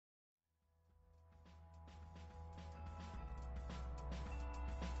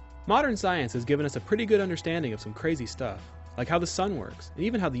Modern science has given us a pretty good understanding of some crazy stuff, like how the sun works, and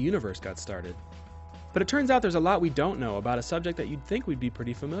even how the universe got started. But it turns out there's a lot we don't know about a subject that you'd think we'd be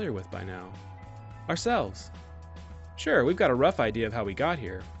pretty familiar with by now. Ourselves. Sure, we've got a rough idea of how we got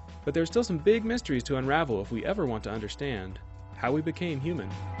here, but there's still some big mysteries to unravel if we ever want to understand how we became human.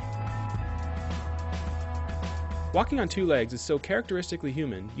 Walking on two legs is so characteristically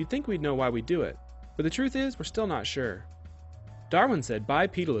human, you'd think we'd know why we do it, but the truth is we're still not sure. Darwin said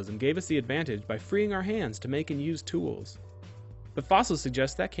bipedalism gave us the advantage by freeing our hands to make and use tools. But fossils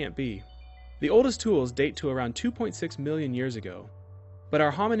suggest that can't be. The oldest tools date to around 2.6 million years ago, but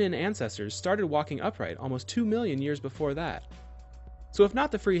our hominin ancestors started walking upright almost 2 million years before that. So if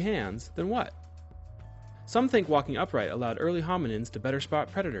not the free hands, then what? Some think walking upright allowed early hominins to better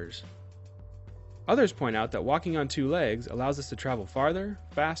spot predators. Others point out that walking on two legs allows us to travel farther,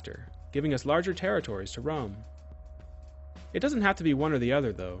 faster, giving us larger territories to roam. It doesn't have to be one or the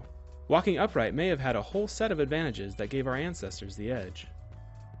other, though. Walking upright may have had a whole set of advantages that gave our ancestors the edge.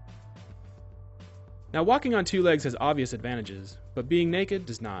 Now, walking on two legs has obvious advantages, but being naked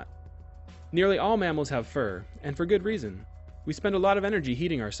does not. Nearly all mammals have fur, and for good reason. We spend a lot of energy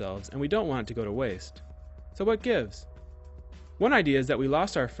heating ourselves, and we don't want it to go to waste. So what gives? One idea is that we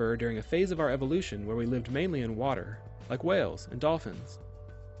lost our fur during a phase of our evolution where we lived mainly in water, like whales and dolphins.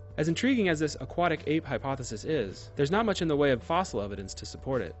 As intriguing as this aquatic ape hypothesis is, there's not much in the way of fossil evidence to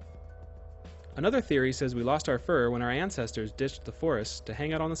support it. Another theory says we lost our fur when our ancestors ditched the forests to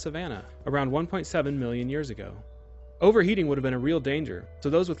hang out on the savanna around 1.7 million years ago. Overheating would have been a real danger, so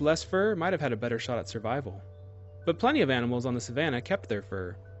those with less fur might have had a better shot at survival. But plenty of animals on the savanna kept their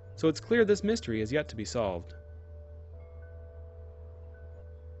fur, so it's clear this mystery is yet to be solved.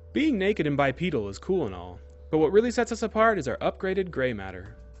 Being naked and bipedal is cool and all, but what really sets us apart is our upgraded gray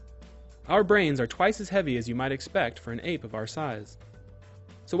matter. Our brains are twice as heavy as you might expect for an ape of our size.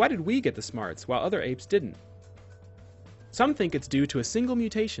 So why did we get the smarts while other apes didn't? Some think it's due to a single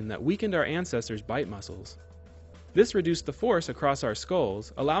mutation that weakened our ancestors' bite muscles. This reduced the force across our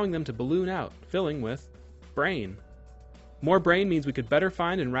skulls, allowing them to balloon out, filling with brain. More brain means we could better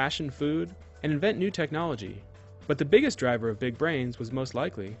find and ration food and invent new technology. But the biggest driver of big brains was most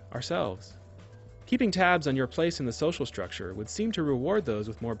likely ourselves. Keeping tabs on your place in the social structure would seem to reward those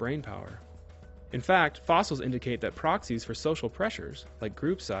with more brain power. In fact, fossils indicate that proxies for social pressures, like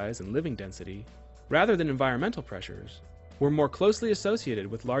group size and living density, rather than environmental pressures, were more closely associated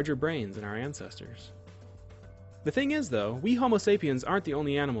with larger brains in our ancestors. The thing is, though, we Homo sapiens aren't the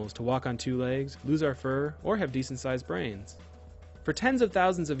only animals to walk on two legs, lose our fur, or have decent-sized brains. For tens of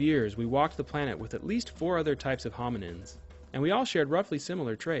thousands of years, we walked the planet with at least 4 other types of hominins, and we all shared roughly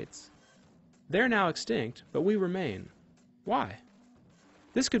similar traits. They're now extinct, but we remain. Why?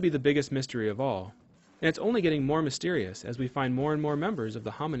 This could be the biggest mystery of all, and it's only getting more mysterious as we find more and more members of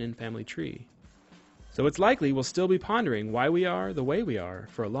the hominin family tree. So it's likely we'll still be pondering why we are the way we are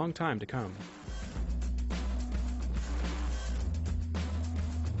for a long time to come.